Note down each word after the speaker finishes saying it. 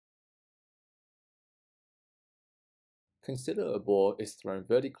Consider a ball is thrown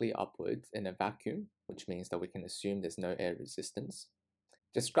vertically upwards in a vacuum, which means that we can assume there's no air resistance.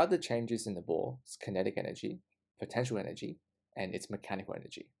 Describe the changes in the ball's kinetic energy, potential energy, and its mechanical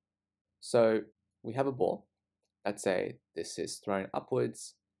energy. So we have a ball. Let's say this is thrown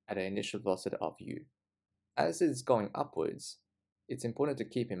upwards at an initial velocity of u. As it's going upwards, it's important to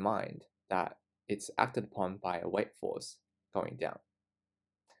keep in mind that it's acted upon by a weight force going down.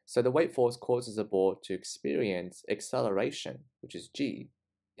 So the weight force causes the ball to experience acceleration, which is g,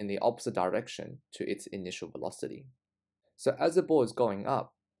 in the opposite direction to its initial velocity. So as the ball is going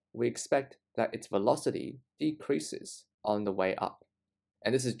up, we expect that its velocity decreases on the way up.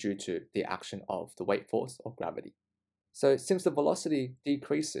 And this is due to the action of the weight force or gravity. So since the velocity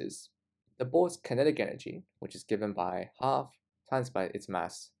decreases, the ball's kinetic energy, which is given by half times by its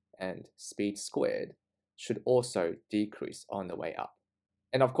mass and speed squared, should also decrease on the way up.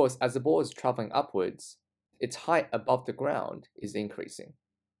 And of course, as the ball is traveling upwards, its height above the ground is increasing,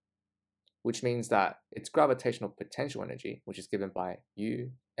 which means that its gravitational potential energy, which is given by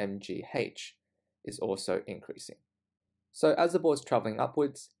𝑚𝑔Δℎ, is also increasing. So as the ball is traveling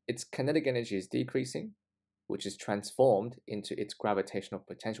upwards, its kinetic energy is decreasing, which is transformed into its gravitational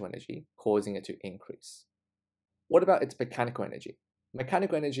potential energy, causing it to increase. What about its mechanical energy?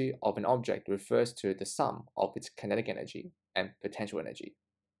 Mechanical energy of an object refers to the sum of its kinetic energy and potential energy.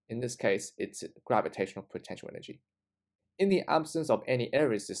 In this case, it's gravitational potential energy. In the absence of any air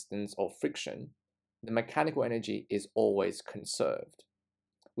resistance or friction, the mechanical energy is always conserved,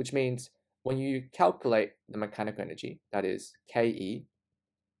 which means when you calculate the mechanical energy, that is Ke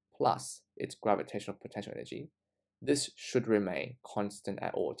plus its gravitational potential energy, this should remain constant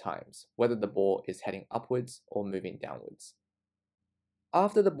at all times, whether the ball is heading upwards or moving downwards.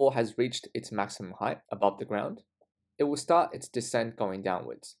 After the ball has reached its maximum height above the ground, it will start its descent going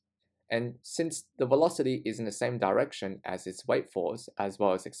downwards. And since the velocity is in the same direction as its weight force as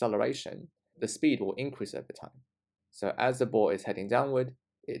well as acceleration, the speed will increase over time. So as the ball is heading downward,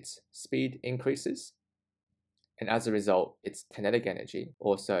 its speed increases, and as a result, its kinetic energy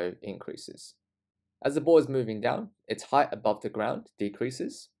also increases. As the ball is moving down, its height above the ground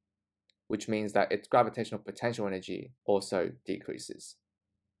decreases, which means that its gravitational potential energy also decreases.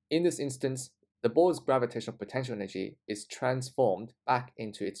 In this instance, the ball's gravitational potential energy is transformed back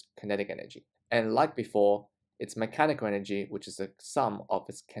into its kinetic energy. And like before, its mechanical energy, which is the sum of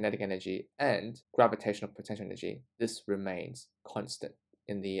its kinetic energy and gravitational potential energy, this remains constant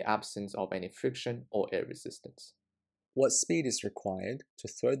in the absence of any friction or air resistance. What speed is required to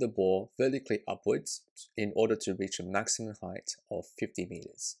throw the ball vertically upwards in order to reach a maximum height of 50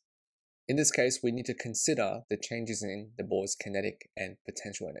 meters? In this case, we need to consider the changes in the ball's kinetic and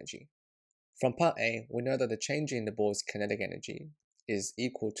potential energy. From part A, we know that the change in the ball's kinetic energy is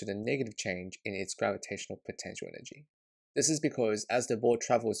equal to the negative change in its gravitational potential energy. This is because as the ball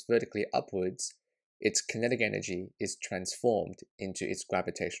travels vertically upwards, its kinetic energy is transformed into its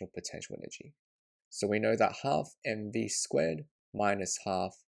gravitational potential energy. So we know that half mv squared minus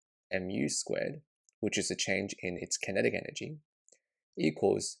half mu squared, which is a change in its kinetic energy,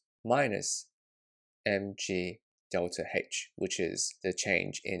 equals minus 𝑚𝑔Δℎ, which is the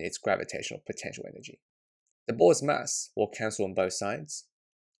change in its gravitational potential energy. The ball's mass will cancel on both sides,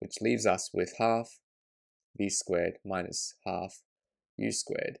 which leaves us with half v squared minus half u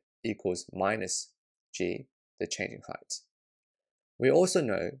squared equals minus g, the change in height. We also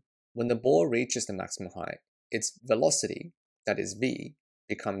know when the ball reaches the maximum height, its velocity, that is v,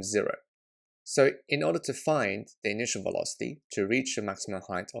 becomes 0. So in order to find the initial velocity to reach a maximum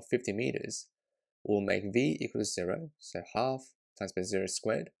height of 50 meters, we'll make v equal to 0, so half times by 0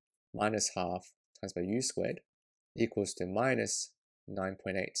 squared minus half times by u squared equals to minus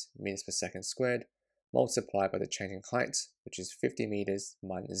 9.8 meters per second squared multiplied by the change in height, which is 50 meters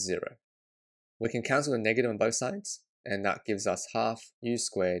minus 0. We can cancel the negative on both sides, and that gives us half u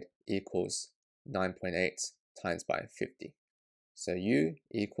squared equals 9.8 times by 50. So u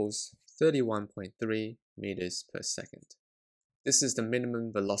equals 31.3 meters per second. This is the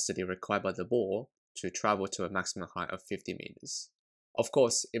minimum velocity required by the ball to travel to a maximum height of 50 meters. Of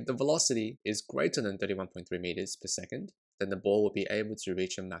course, if the velocity is greater than 31.3 meters per second, then the ball will be able to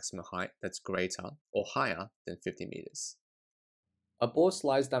reach a maximum height that's greater or higher than 50 meters. A ball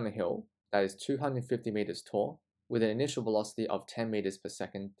slides down a hill that is 250 meters tall with an initial velocity of 10 meters per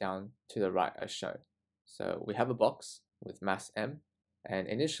second down to the right as shown. So we have a box with mass m, and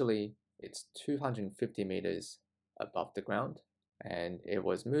initially it's 250 meters above the ground, and it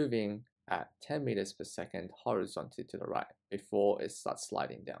was moving at 10 meters per second horizontally to the right before it starts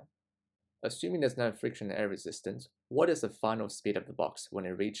sliding down. Assuming there's no friction and air resistance, what is the final speed of the box when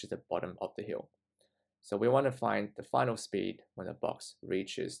it reaches the bottom of the hill? So we want to find the final speed when the box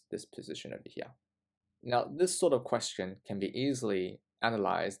reaches this position over here. Now, this sort of question can be easily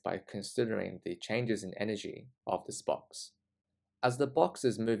analyzed by considering the changes in energy of this box. As the box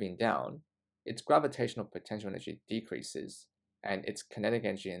is moving down, its gravitational potential energy decreases and its kinetic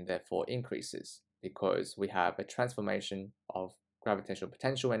energy and therefore increases because we have a transformation of gravitational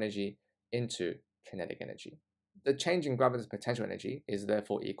potential energy into kinetic energy. The change in gravitational potential energy is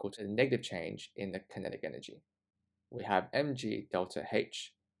therefore equal to the negative change in the kinetic energy. We have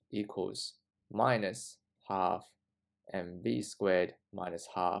𝑚𝑔Δℎ equals minus half mv squared minus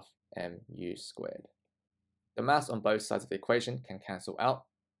half mu squared. The mass on both sides of the equation can cancel out,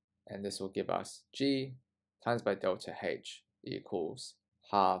 and this will give us g times by delta h equals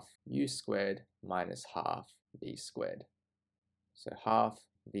half u squared minus half v squared. So half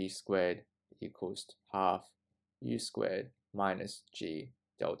v squared equals half u squared minus g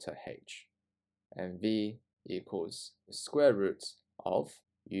delta h. And v equals the square root of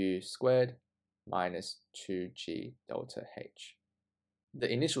u squared minus 2g delta h.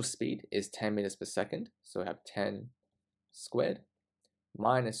 The initial speed is 10 meters per second, so we have 10 squared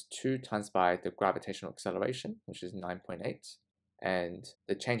minus 2 times by the gravitational acceleration, which is 9.8, and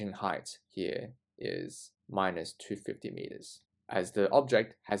the change in height here is minus 250 meters, as the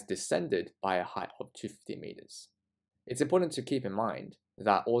object has descended by a height of 250 meters. It's important to keep in mind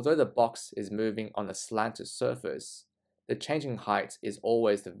that although the box is moving on a slanted surface, the change in height is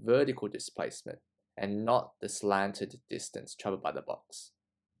always the vertical displacement and not the slanted distance traveled by the box.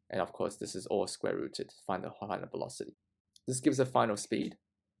 And of course, this is all square rooted to find the final velocity. This gives a final speed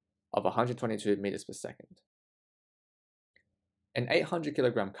of 122 meters per second. An 800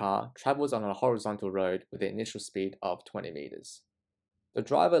 kilogram car travels on a horizontal road with an initial speed of 20 meters. The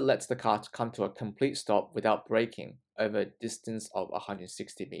driver lets the car come to a complete stop without braking over a distance of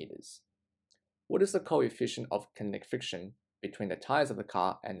 160 meters. What is the coefficient of kinetic friction between the tires of the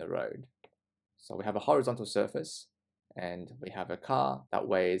car and the road? So we have a horizontal surface and we have a car that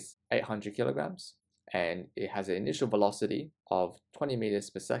weighs 800 kilograms and it has an initial velocity of 20 meters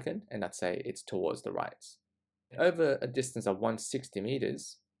per second, and let's say it's towards the right. Over a distance of 160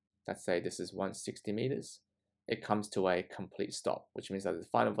 meters, let's say this is 160 meters, it comes to a complete stop, which means that the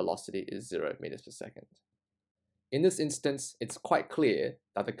final velocity is 0 meters per second. In this instance, it's quite clear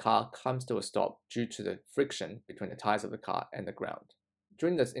that the car comes to a stop due to the friction between the tires of the car and the ground.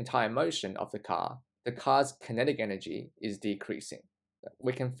 During this entire motion of the car's kinetic energy is decreasing.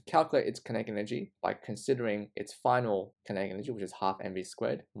 We can calculate its kinetic energy by considering its final kinetic energy, which is half mv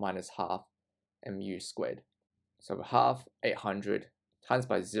squared minus half mu squared. So half 800 times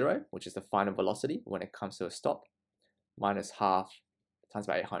by 0, which is the final velocity when it comes to a stop, minus half times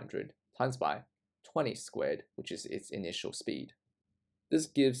by 800 times by 20 squared, which is its initial speed. This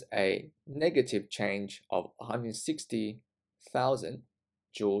gives a negative change of 160,000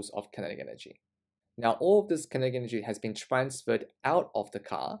 joules of kinetic energy. Now, all of this kinetic energy has been transferred out of the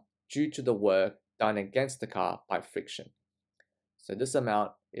car due to the work done against the car by friction. So this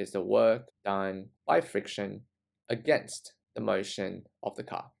amount is the work done by friction against the motion of the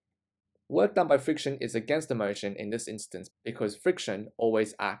car. Work done by friction is against the motion in this instance because friction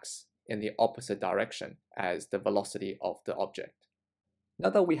always acts in the opposite direction as the velocity of the object. Now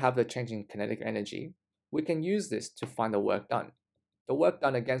that we have the change in kinetic energy, we can use this to find the work done. The work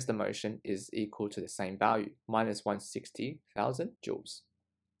done against the motion is equal to the same value, minus 160,000 joules.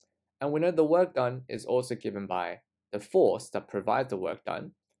 And we know the work done is also given by the force that provides the work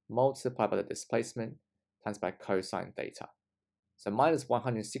done multiplied by the displacement times by cosine theta. So minus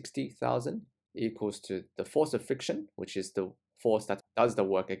 160,000 equals to the force of friction, which is the force that does the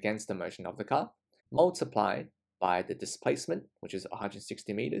work against the motion of the car, multiplied by the displacement, which is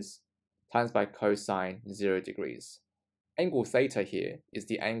 160 meters, times by cosine 0 degrees. Angle theta here is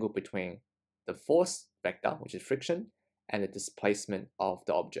the angle between the force vector, which is friction, and the displacement of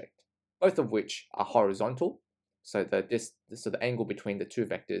the object, both of which are horizontal, so the angle between the two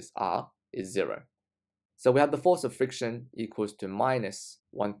vectors is 0. So we have the force of friction equals to minus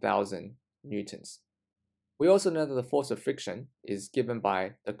 1000 newtons. We also know that the force of friction is given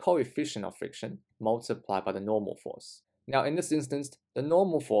by the coefficient of friction multiplied by the normal force. Now in this instance, the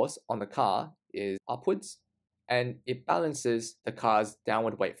normal force on the car is upwards, and it balances the car's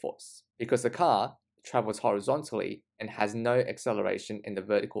downward weight force because the car travels horizontally and has no acceleration in the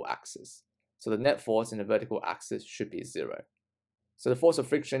vertical axis. So the net force in the vertical axis should be 0. So the force of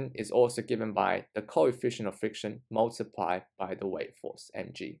friction is also given by the coefficient of friction multiplied by the weight force,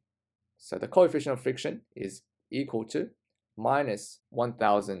 mg. So the coefficient of friction is equal to minus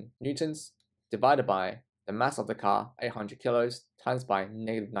 1000 newtons divided by the mass of the car, 800 kilos, times by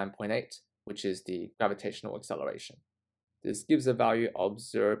negative 9.8, which is the gravitational acceleration. This gives a value of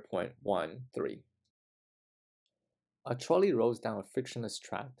 0.13. A trolley rolls down a frictionless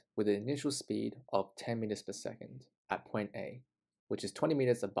track with an initial speed of 10 meters per second at point A, which is 20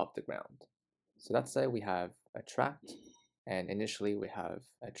 meters above the ground. So let's say we have a track, and initially we have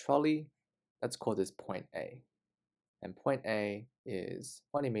a trolley. Let's call this point A. And point A is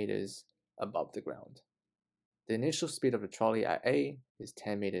 20 meters above the ground. The initial speed of the trolley at A is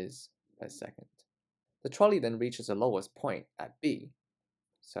 10 meters per second. The trolley then reaches the lowest point at B.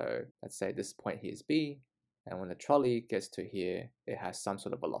 So let's say this point here is B, and when the trolley gets to here, it has some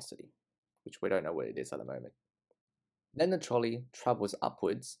sort of velocity, which we don't know what it is at the moment. Then the trolley travels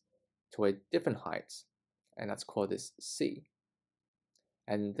upwards to a different height, and let's call this C.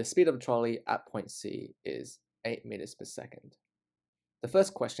 And the speed of the trolley at point C is 8 meters per second. The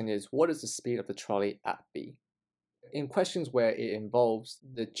first question is, what is the speed of the trolley at B? In questions where it involves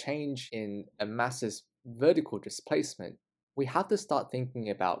the change in a mass's vertical displacement, we have to start thinking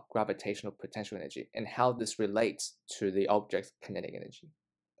about gravitational potential energy and how this relates to the object's kinetic energy.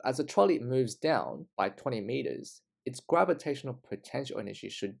 As the trolley moves down by 20 meters, its gravitational potential energy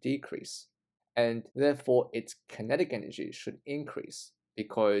should decrease, and therefore its kinetic energy should increase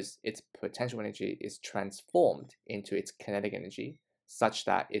because its potential energy is transformed into its kinetic energy such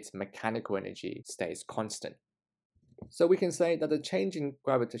that its mechanical energy stays constant. So we can say that the change in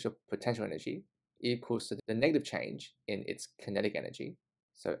gravitational potential energy equals to the negative change in its kinetic energy.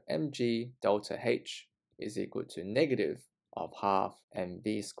 So 𝑚𝑔Δℎ is equal to negative of half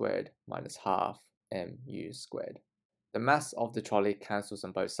mv squared minus half mu squared. The mass of the trolley cancels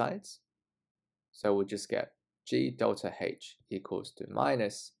on both sides, so we'll just get gΔℎ equals to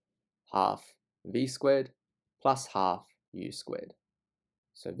minus half v squared plus half u squared.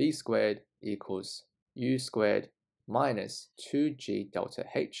 So v squared equals u squared minus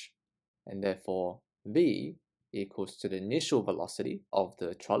 2gΔℎ, and therefore v equals to the initial velocity of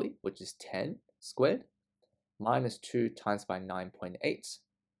the trolley, which is 10 squared, minus 2 times by 9.8,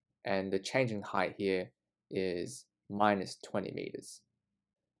 and the change in height here is minus 20 meters.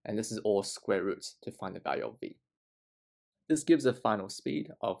 And this is all square roots to find the value of v. This gives a final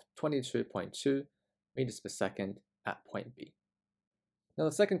speed of 22.2 meters per second at point B. Now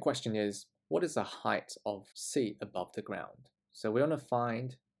the second question is, what is the height of C above the ground? So we want to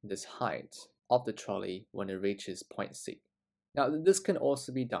find this height of the trolley when it reaches point C. Now this can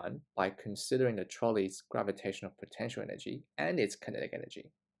also be done by considering the trolley's gravitational potential energy and its kinetic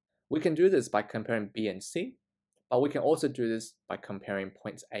energy. We can do this by comparing B and C, but we can also do this by comparing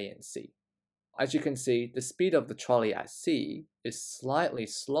points A and C. As you can see, the speed of the trolley at C is slightly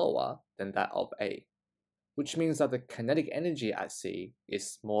slower than that of A, which means that the kinetic energy at C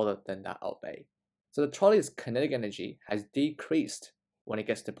is smaller than that of A. So the trolley's kinetic energy has decreased when it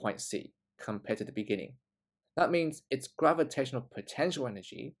gets to point C compared to the beginning. That means its gravitational potential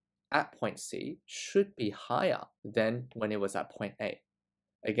energy at point C should be higher than when it was at point A.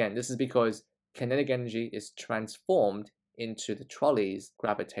 Again, this is because kinetic energy is transformed into the trolley's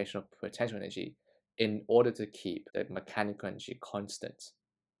gravitational potential energy in order to keep the mechanical energy constant.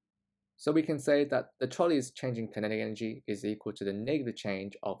 So we can say that the trolley's change in kinetic energy is equal to the negative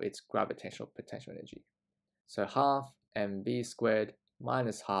change of its gravitational potential energy. So half mv squared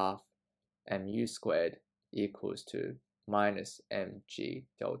minus half mu squared equals to minus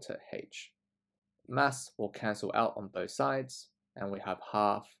mg∆h. Mass will cancel out on both sides, and we have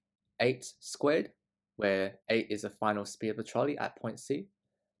half 8 squared, where 8 is the final speed of the trolley at point C,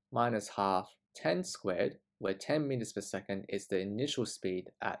 minus half 10 squared, where 10 meters per second is the initial speed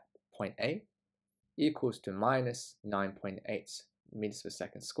at point A, equals to minus 9.8 meters per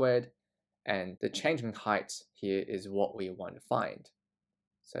second squared, and the change in height here is what we want to find.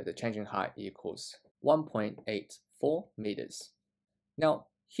 So the change in height equals 1.84 meters. Now,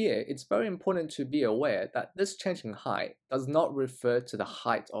 here it's very important to be aware that this change in height does not refer to the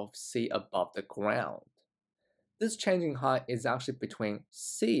height of C above the ground. This change in height is actually between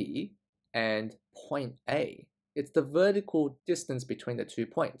C and point A. It's the vertical distance between the 2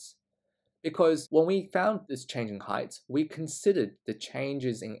 points. Because when we found this change in height, we considered the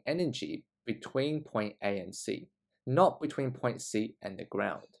changes in energy between point A and C, not between point C and the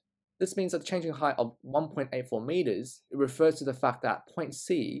ground. This means that the change in height of 1.84 meters refers to the fact that point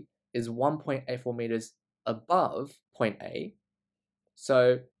C is 1.84 meters above point A.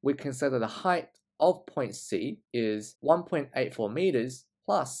 So we consider the height of point C is 1.84 meters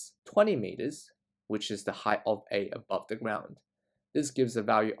plus 20 meters, which is the height of A above the ground. This gives a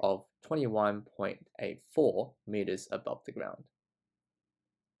value of 21.84 meters above the ground.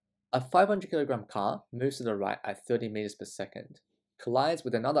 A 500 kilogram car moves to the right at 30 meters per second. collides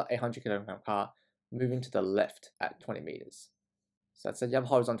with another 800 kilogram car moving to the left at 20 meters. So let's say you have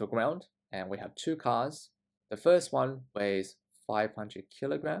horizontal ground and we have two cars. The first one weighs 500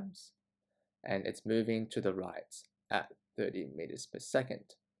 kilograms and it's moving to the right at 30 meters per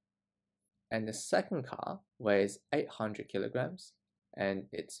second. And the second car weighs 800 kilograms and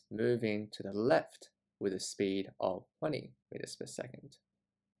it's moving to the left with a speed of 20 meters per second.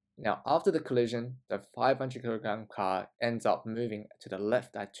 Now, after the collision, the 500 kilogram car ends up moving to the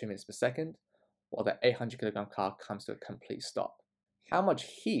left at 2 meters per second, while the 800 kilogram car comes to a complete stop. How much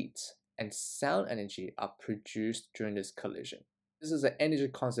heat and sound energy are produced during this collision? This is an energy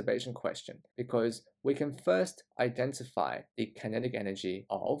conservation question because we can first identify the kinetic energy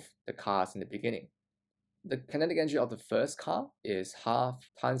of the cars in the beginning. The kinetic energy of the first car is half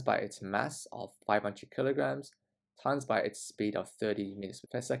times by its mass of 500 kilograms times by its speed of 30 meters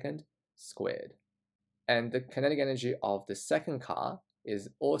per second squared. And the kinetic energy of the second car is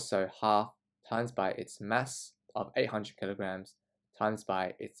also half times by its mass of 800 kilograms times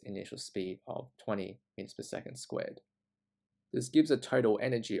by its initial speed of 20 meters per second squared. This gives a total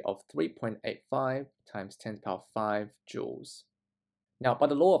energy of 3.85 times 10 to the power 5 joules. Now, by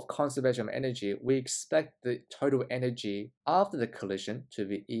the law of conservation of energy, we expect the total energy after the collision to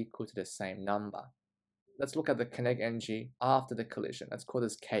be equal to the same number. Let's look at the kinetic energy after the collision. Let's call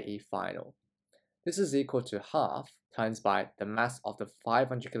this KE final. This is equal to half times by the mass of the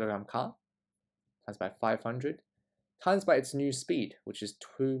 500 kilogram car times by 500 times by its new speed, which is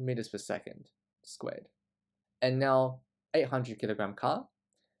 2 meters per second squared. And now 800 kilogram car.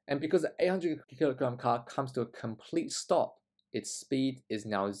 And because the 800 kilogram car comes to a complete stop, its speed is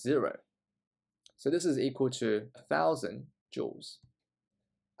now 0. So this is equal to 1000 joules.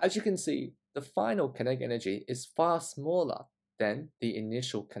 As you can see, the final kinetic energy is far smaller than the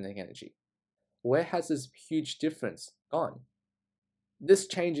initial kinetic energy. Where has this huge difference gone? This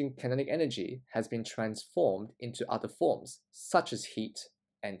change in kinetic energy has been transformed into other forms, such as heat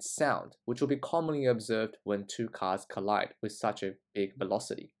and sound, which will be commonly observed when two cars collide with such a big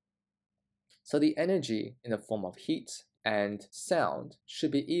velocity. So the energy in the form of heat and sound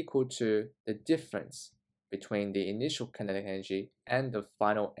should be equal to the difference between the initial kinetic energy and the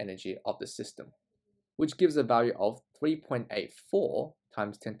final energy of the system, which gives a value of 3.84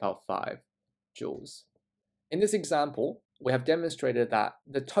 times 10 to the power 5 joules. In this example, we have demonstrated that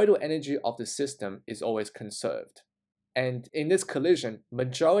the total energy of the system is always conserved. And in this collision,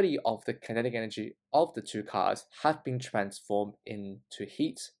 majority of the kinetic energy of the two cars have been transformed into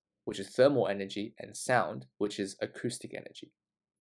heat, which is thermal energy, and sound, which is acoustic energy.